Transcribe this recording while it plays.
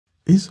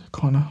Is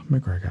Conor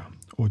McGregor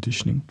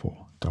auditioning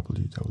for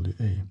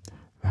WWE?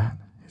 That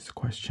is the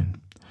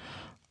question.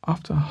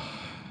 After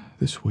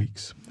this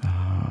week's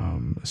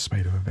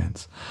spate of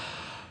events,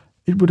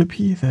 it would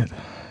appear that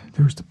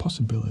there is the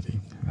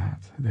possibility that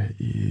there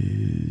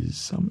is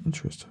some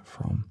interest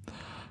from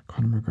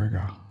Conor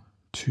McGregor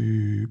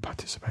to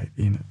participate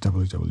in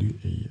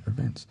WWE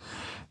events.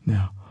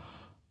 Now,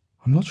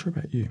 I'm not sure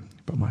about you,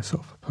 but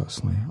myself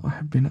personally, I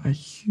have been a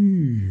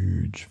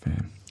huge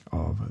fan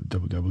of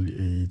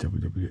WWE,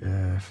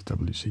 WWF,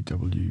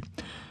 WCW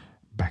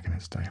back in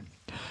its day.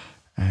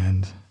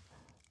 And,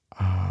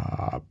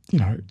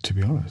 to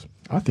be honest,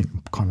 I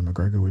think Conor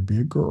McGregor would be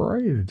a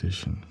great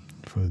addition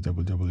for the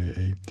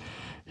WWE.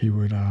 He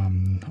would,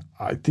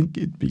 I think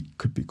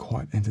could be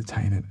quite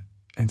entertaining.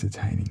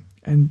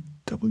 And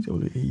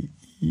WWE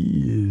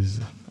is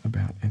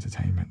about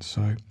entertainment.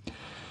 So,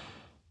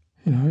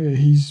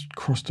 he's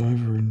crossed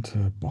over into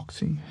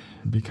boxing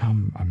and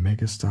become a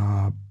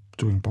megastar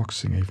doing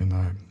boxing, even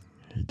though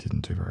he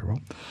didn't do very well.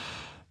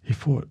 He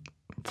fought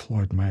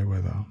Floyd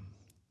Mayweather,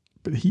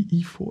 but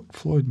he fought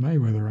Floyd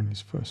Mayweather in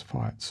his first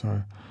fight.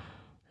 So,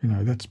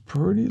 that's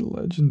pretty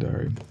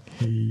legendary.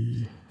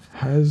 He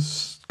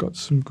has got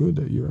some good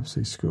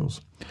UFC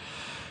skills.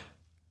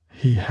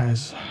 He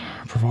has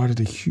provided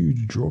a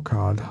huge draw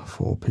card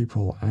for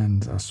people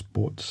and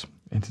sports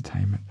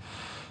entertainment.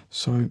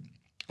 So,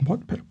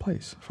 what better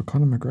place for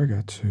Conor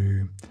McGregor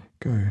to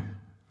go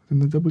than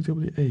the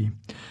WWE?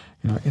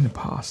 In the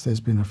past, there's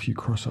been a few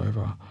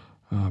crossover,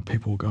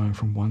 people going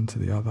from one to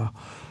the other.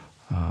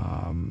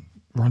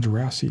 Ronda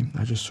Rousey,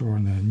 I just saw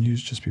on the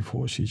news just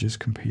before, she just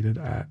competed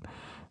at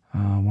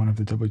one of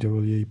the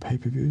WWE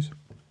pay-per-views.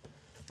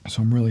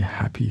 So I'm really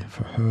happy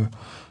for her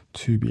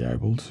to be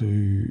able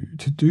to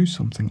do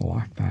something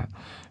like that,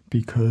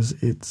 because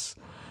it's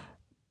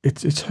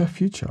her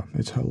future,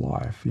 it's her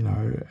life,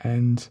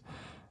 and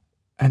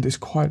I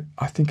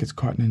think it's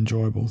quite an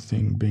enjoyable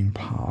thing being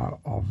part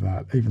of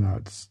that, even though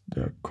it's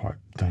quite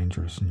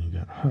dangerous and you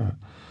get hurt.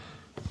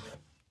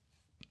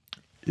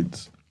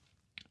 It's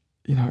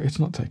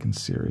not taken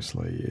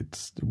seriously.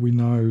 We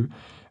know,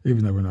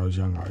 even though when I was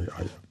young,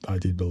 I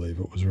did believe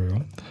it was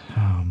real.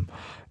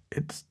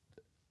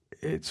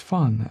 It's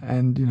fun,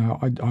 and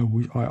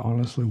I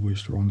honestly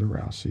wished Ronda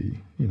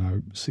Rousey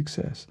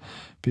success,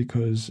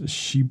 because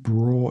she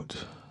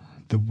brought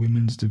the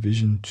women's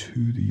division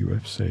to the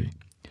UFC.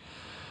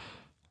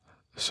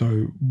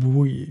 So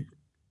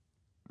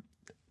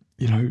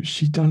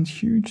she's done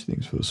huge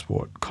things for the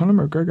sport.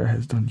 Conor McGregor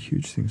has done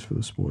huge things for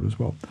the sport as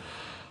well.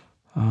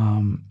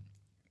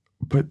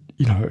 But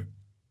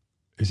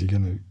is he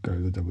going to go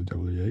to the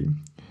WWE?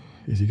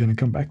 Is he going to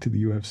come back to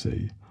the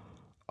UFC?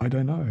 I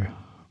don't know,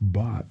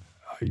 but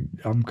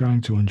I'm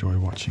going to enjoy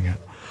watching it.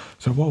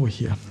 So while we're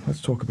here,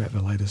 let's talk about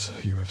the latest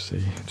UFC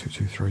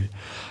 223,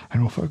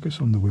 and we'll focus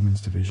on the women's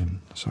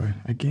division. So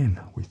again,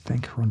 we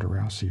thank Ronda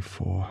Rousey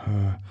for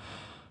her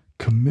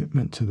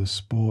commitment to the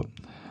sport,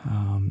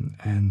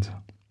 and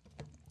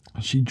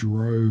she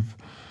drove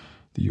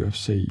the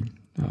UFC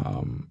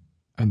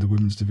and the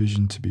women's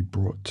division to be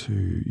brought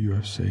to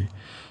UFC.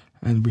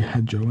 And we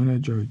had Joanna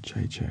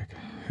Jędrzejczyk,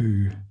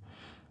 who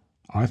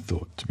I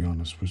thought, to be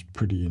honest, was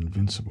pretty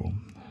invincible,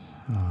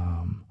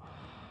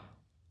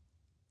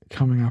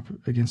 coming up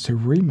against her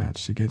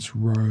rematch against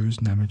Rose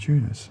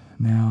Namajunas.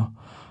 Now,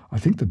 I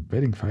think the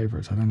betting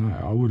favourites, I don't know,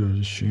 I would have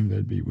assumed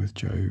they'd be with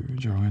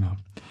Joanna,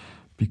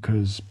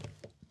 because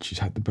she's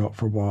had the belt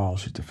for a while,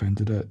 she's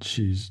defended it,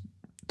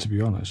 to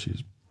be honest,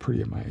 she's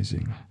pretty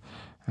amazing,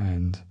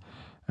 and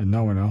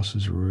no one else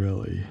has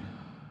really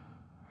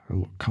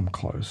come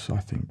close, I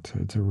think,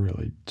 to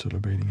really sort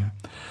of beating her.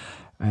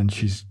 And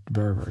she's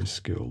very, very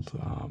skilled.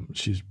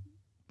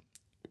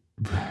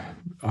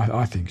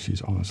 I think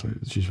she's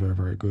very,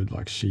 very good.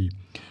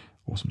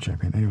 Awesome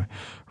champion. Anyway,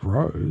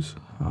 Rose,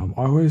 I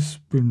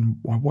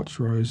watched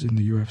Rose in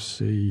the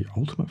UFC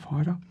Ultimate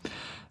Fighter,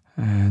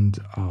 and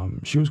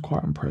she was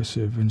quite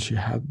impressive, and she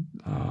had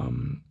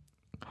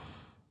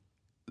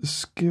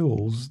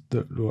skills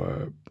that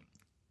were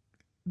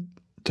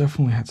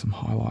definitely had some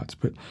highlights.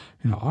 But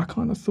I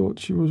kind of thought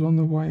she was on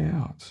the way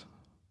out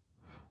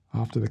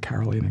after the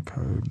Carolina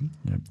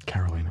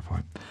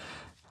fight.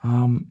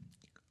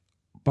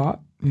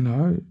 But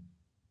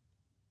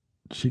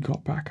she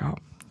got back up,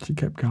 she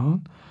kept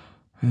going,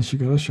 and she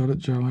got a shot at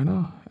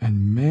Joanna,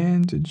 and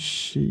man, did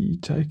she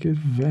take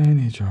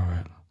advantage of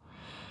it.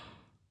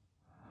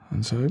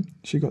 And so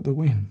she got the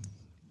win.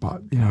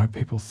 But,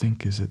 people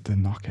think, is it the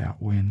knockout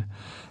win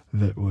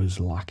that was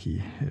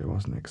lucky? It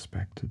wasn't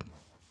expected.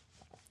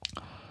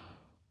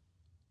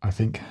 I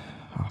think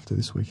after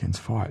this weekend's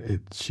fight,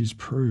 she's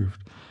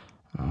proved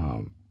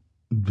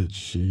that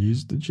she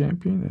is the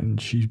champion,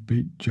 and she's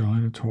beat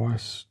Joanna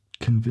twice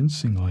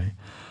convincingly.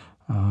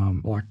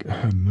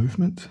 Her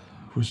movement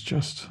was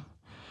just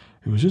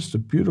a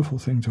beautiful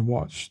thing to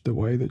watch. The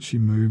way that she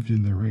moved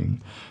in the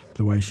ring,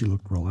 the way she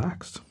looked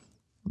relaxed,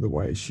 the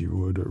way she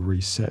would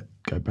reset,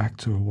 go back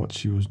to what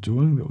she was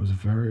doing, that was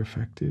very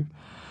effective.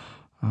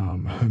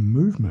 Her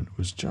movement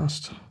was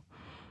just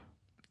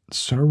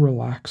so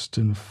relaxed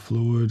and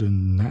fluid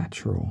and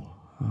natural.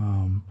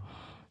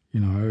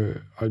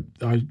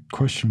 I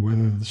question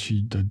whether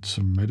she did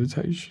some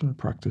meditation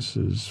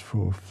practices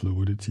for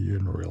fluidity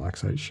and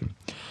relaxation.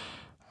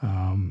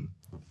 And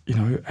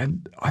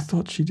I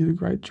thought she did a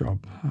great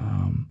job.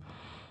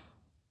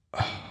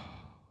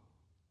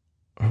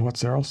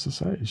 What's there else to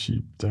say?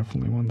 She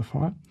definitely won the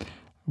fight. It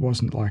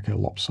wasn't like a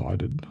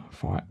lopsided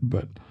fight,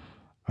 but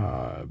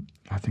I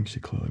think she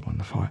clearly won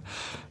the fight.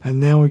 And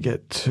now we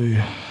get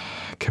to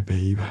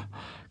Khabib.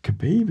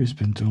 Khabib has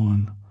been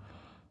doing,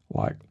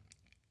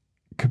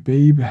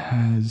 Khabib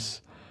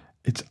has,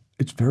 it's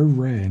very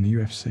rare in the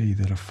UFC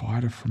that a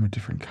fighter from a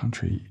different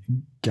country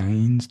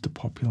gains the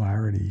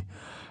popularity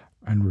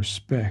and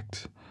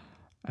respect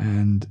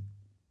and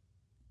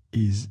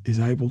is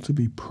able to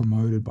be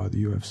promoted by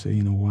the UFC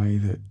in a way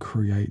that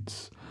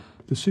creates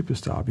the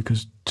superstar.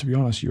 Because to be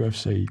honest,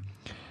 UFC,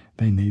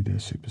 they need their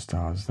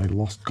superstars. They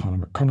lost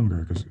Conor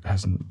McGregor.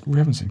 We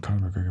haven't seen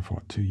Conor McGregor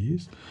for 2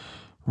 years.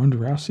 Ronda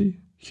Rousey,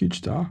 huge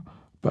star,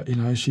 but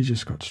she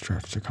just got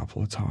stretched a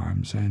couple of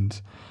times,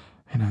 and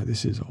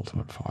this is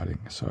Ultimate Fighting,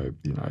 so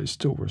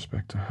still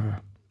respect to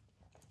her.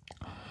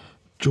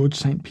 George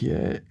St.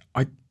 Pierre,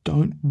 I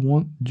don't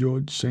want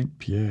George St.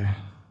 Pierre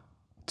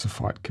to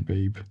fight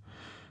Khabib.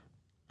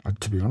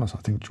 To be honest, I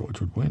think George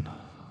would win.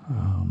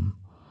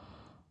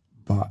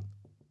 But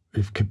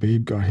if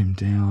Khabib got him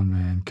down,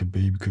 man,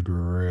 Khabib could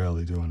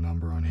really do a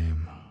number on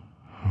him.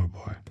 Oh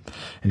boy.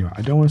 Anyway,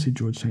 I don't want to see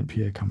George St.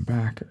 Pierre come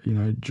back.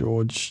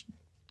 George,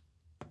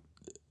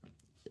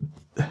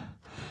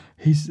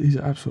 he's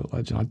an absolute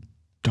legend. I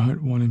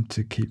don't want him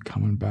to keep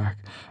coming back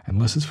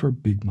unless it's for a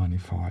big money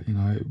fight,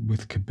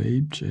 with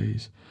Khabib,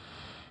 geez.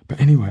 But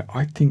anyway,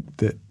 I think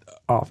that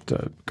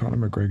after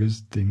Conor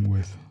McGregor's thing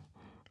with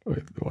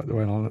what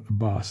went on at the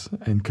bus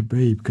and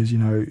Khabib, because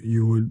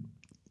you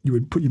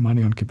would put your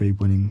money on Khabib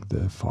winning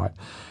the fight,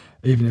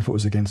 even if it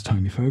was against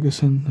Tony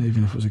Ferguson,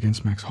 even if it was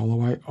against Max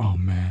Holloway. Oh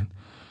man,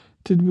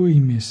 did we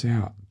miss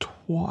out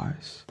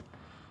twice?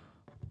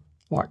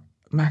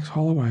 Max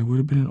Holloway would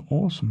have been an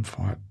awesome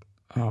fight.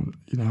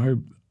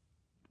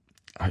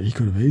 He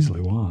could have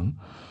easily won.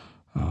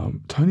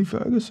 Tony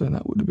Ferguson,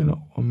 that would have been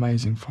an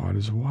amazing fight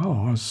as well.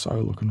 I was so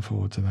looking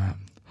forward to that.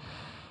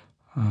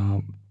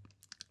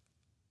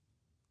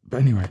 But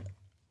anyway,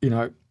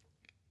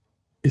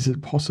 is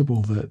it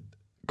possible that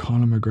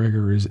Conor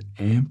McGregor is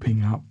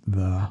amping up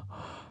the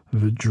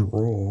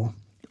draw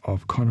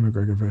of Conor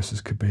McGregor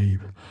versus Khabib,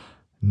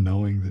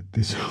 knowing that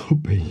this will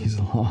be his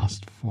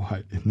last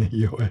fight in the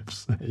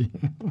UFC?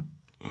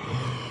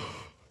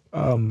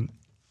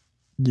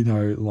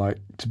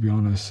 To be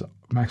honest,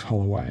 Max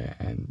Holloway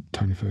and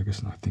Tony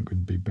Ferguson, I think,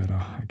 would be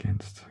better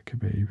against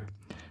Khabib.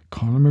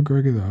 Conor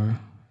McGregor, though,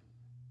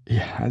 he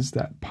has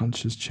that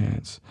puncher's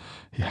chance.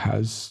 He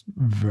has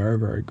very,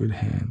 very good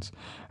hands,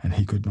 and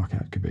he could knock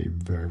out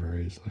Khabib very,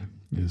 very easily.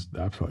 There's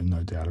absolutely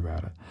no doubt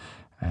about it.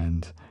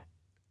 And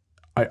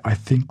I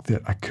think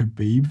that a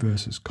Khabib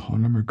versus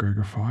Conor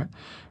McGregor fight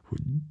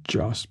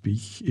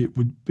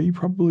would be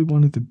probably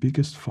one of the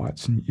biggest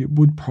fights, and it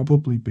would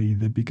probably be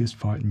the biggest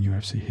fight in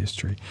UFC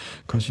history,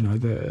 because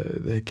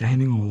they're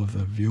gaining all of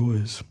the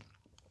viewers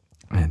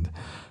and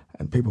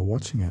people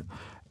watching it.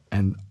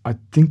 And I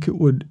think it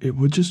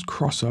would just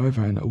cross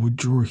over, and it would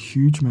draw a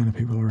huge amount of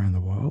people around the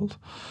world.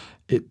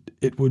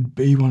 It would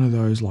be one of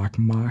those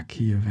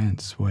marquee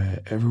events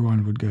where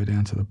everyone would go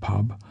down to the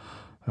pub.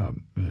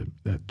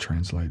 That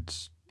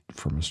translates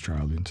from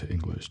Australian to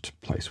English, to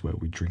place where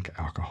we drink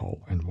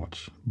alcohol and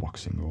watch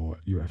boxing or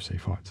UFC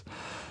fights.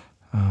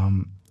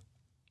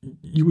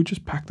 You would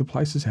just pack the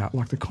places out,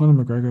 like the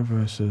Conor McGregor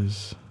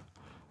versus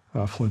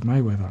Floyd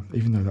Mayweather,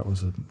 even though that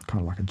was kind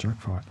of like a joke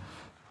fight.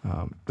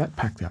 That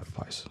packed out the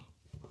place.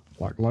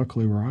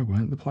 Locally where I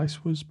went, the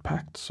place was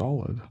packed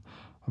solid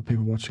of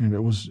people watching it.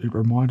 It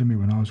reminded me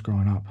when I was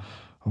growing up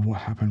of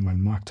what happened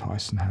when Mike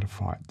Tyson had a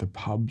fight. The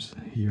pubs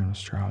here in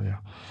Australia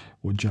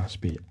would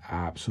just be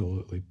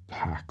absolutely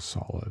packed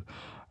solid,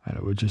 and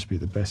it would just be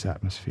the best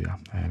atmosphere,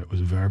 and it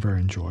was very,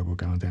 very enjoyable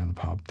going down the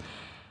pub,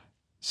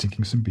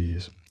 sinking some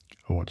beers,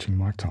 watching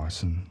Mike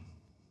Tyson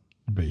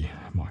be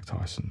Mike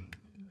Tyson.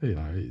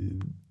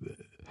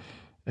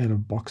 Out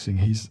of boxing,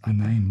 he's a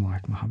name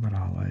like Muhammad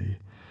Ali.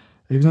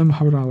 Even though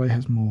Muhammad Ali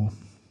has more,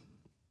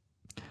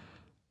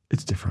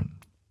 it's different,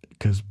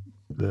 because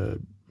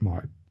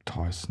Mike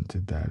Tyson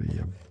did that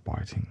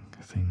biting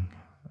thing.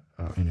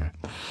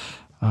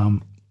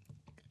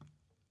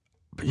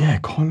 But yeah,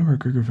 Conor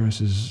McGregor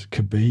versus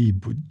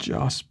Khabib would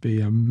just be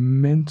a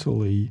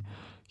mentally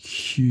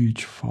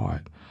huge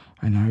fight.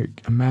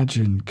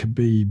 Imagine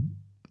Khabib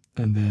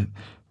and then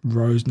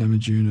Rose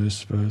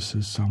Namajunas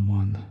versus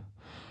someone,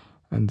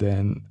 and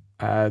then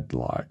add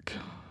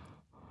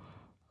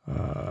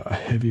a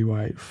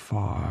heavyweight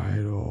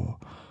fight, or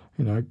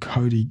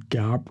Cody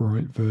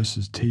Garbrandt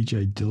versus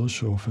TJ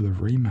Dillashaw for the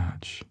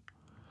rematch.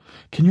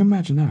 Can you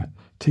imagine that?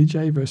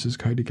 TJ versus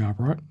Cody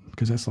Garbrandt,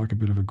 because that's a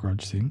bit of a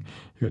grudge thing.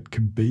 You got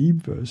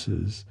Khabib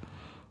versus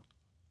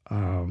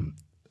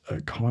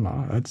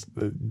Conor. That's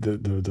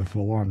the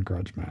full-on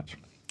grudge match.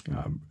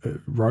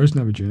 Rose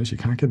Namajunas, you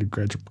can't get a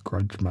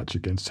grudge match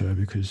against her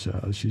because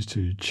she's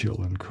too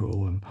chill and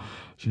cool, and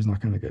she's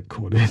not going to get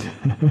caught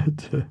in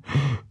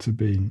to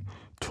being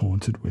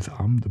taunted with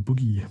the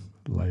boogie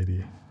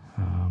lady.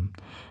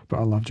 But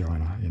I love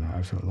Joanna,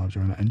 absolutely love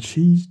Joanna, and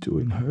she's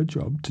doing her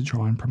job to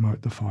try and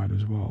promote the fight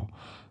as well.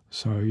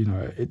 So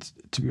it's,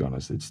 to be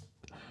honest, it's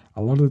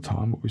a lot of the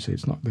time what we see,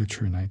 it's not their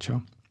true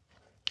nature,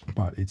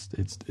 but it's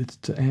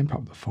to amp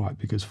up the fight,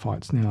 because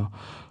fights now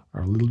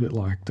are a little bit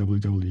like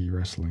WWE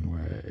wrestling,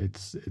 where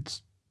it's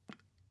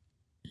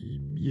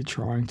you're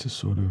trying to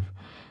sort of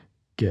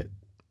get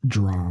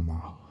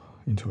drama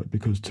into it.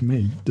 Because to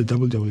me, the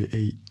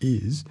WWE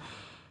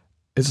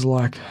it's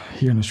like,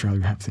 here in Australia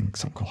we have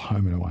something called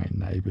Home and Away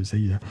Neighbours.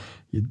 They're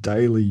your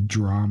daily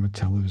drama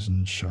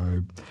television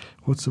show.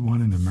 What's the one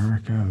in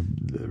America?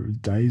 The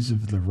Days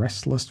of the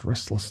Restless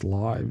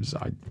Lives.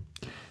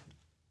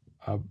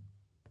 Oprah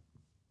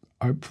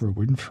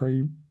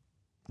Winfrey,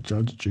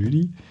 Judge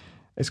Judy.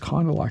 It's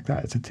kind of like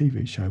that. It's a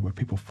TV show where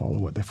people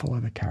follow it. They follow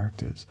the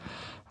characters.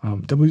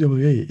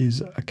 WWE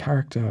is a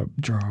character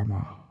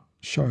drama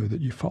show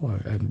that you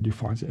follow and you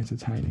find it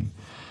entertaining.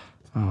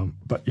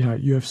 But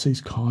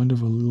UFC's kind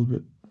of a little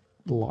bit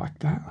like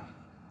that.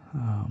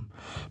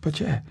 But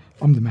yeah,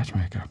 I'm the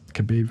matchmaker.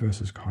 Khabib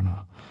versus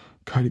Conor,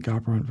 Cody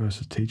Garbrandt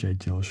versus TJ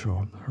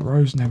Dillashaw,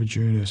 Rose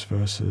Namajunas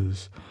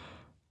versus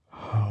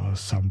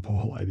some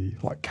poor lady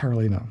like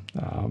Carolina.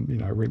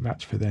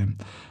 Rematch for them.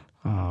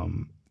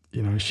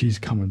 She's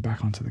coming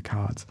back onto the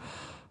cards,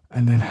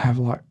 and then have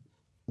like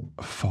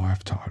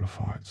 5 title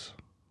fights.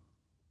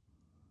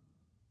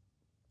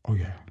 Oh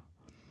yeah.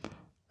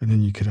 And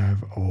then you could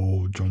have,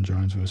 John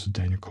Jones versus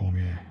Daniel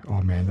Cormier.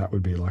 Oh man, that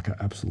would be like an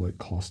absolute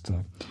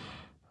cluster.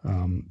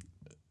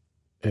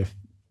 If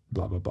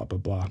blah blah blah blah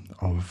blah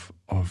of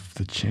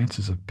the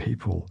chances of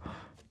people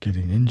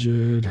getting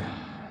injured,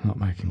 not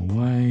making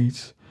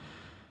weight.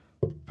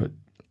 But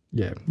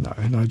yeah,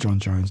 no John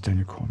Jones,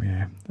 Daniel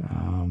Cormier.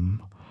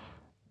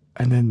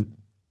 And then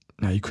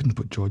no, you couldn't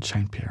put George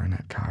St. Pierre in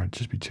that card. It'd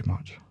just be too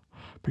much.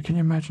 But can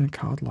you imagine a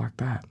card like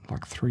that,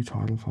 like 3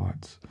 title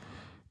fights?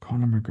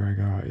 Conor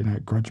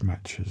McGregor, grudge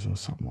matches or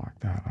something like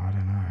that. I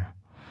don't know.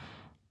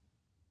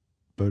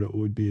 But it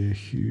would be a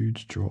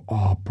huge draw.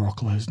 Oh, Brock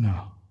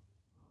Lesnar.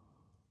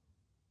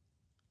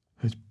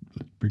 Let's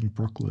bring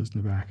Brock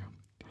Lesnar back.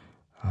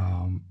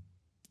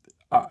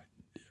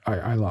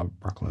 I love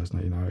Brock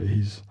Lesnar.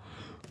 He's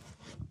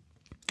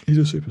a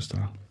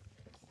superstar.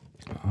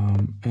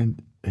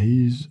 And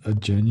he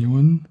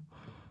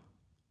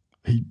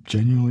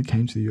genuinely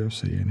came to the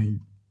UFC and he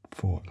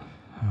fought.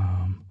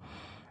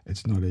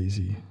 It's not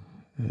easy.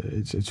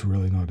 It's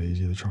really not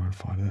easy to try and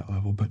fight at that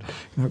level. But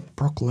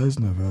Brock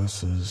Lesnar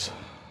versus,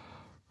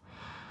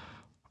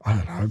 I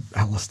don't know,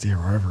 Alistair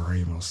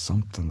Overeem or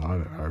something.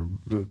 I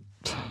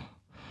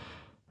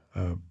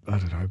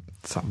don't know,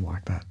 something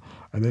like that.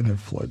 And then have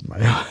Floyd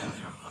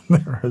Mayweather on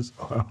there as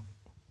well.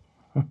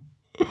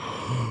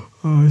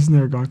 Isn't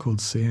there a guy called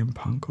CM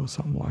Punk or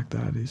something like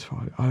that? He's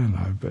fighting. I don't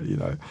know, but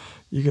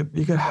you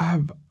could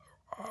have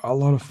a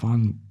lot of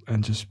fun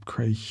and just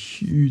create a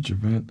huge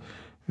event.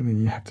 And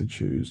then you have to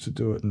choose to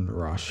do it in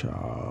Russia,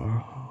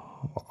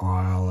 or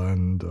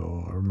Ireland,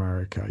 or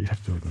America. You'd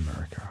have to do it in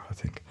America, I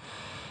think.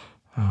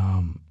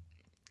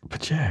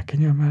 But yeah, can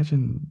you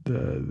imagine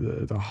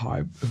the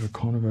hype of a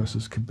Conor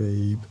versus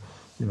Khabib,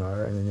 and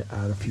then you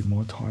add a few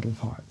more title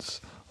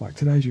fights. Like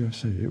today's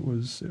UFC,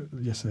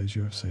 yesterday's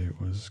UFC,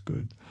 it was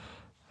good.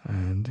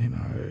 And,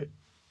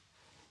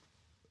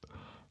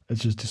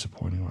 it's just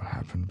disappointing what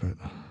happened, but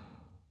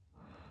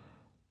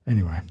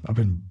anyway, I've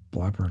been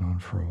blabbering on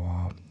for a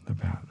while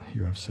about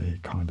UFC,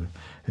 It's kind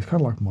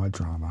of like my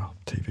drama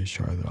TV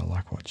show that I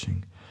like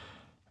watching,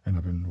 and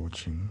I've been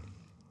watching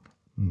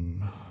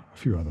a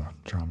few other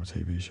drama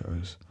TV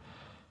shows.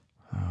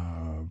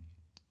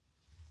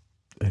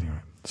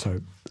 Anyway,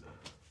 so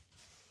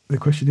the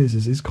question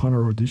is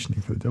Conor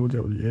auditioning for the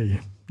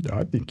WWE?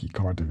 I think he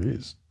kind of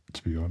is,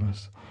 to be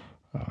honest.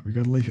 We've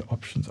got to leave your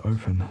options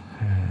open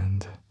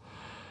and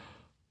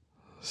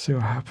see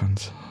what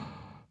happens.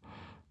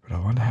 But I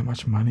wonder how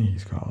much money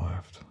he's got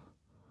left.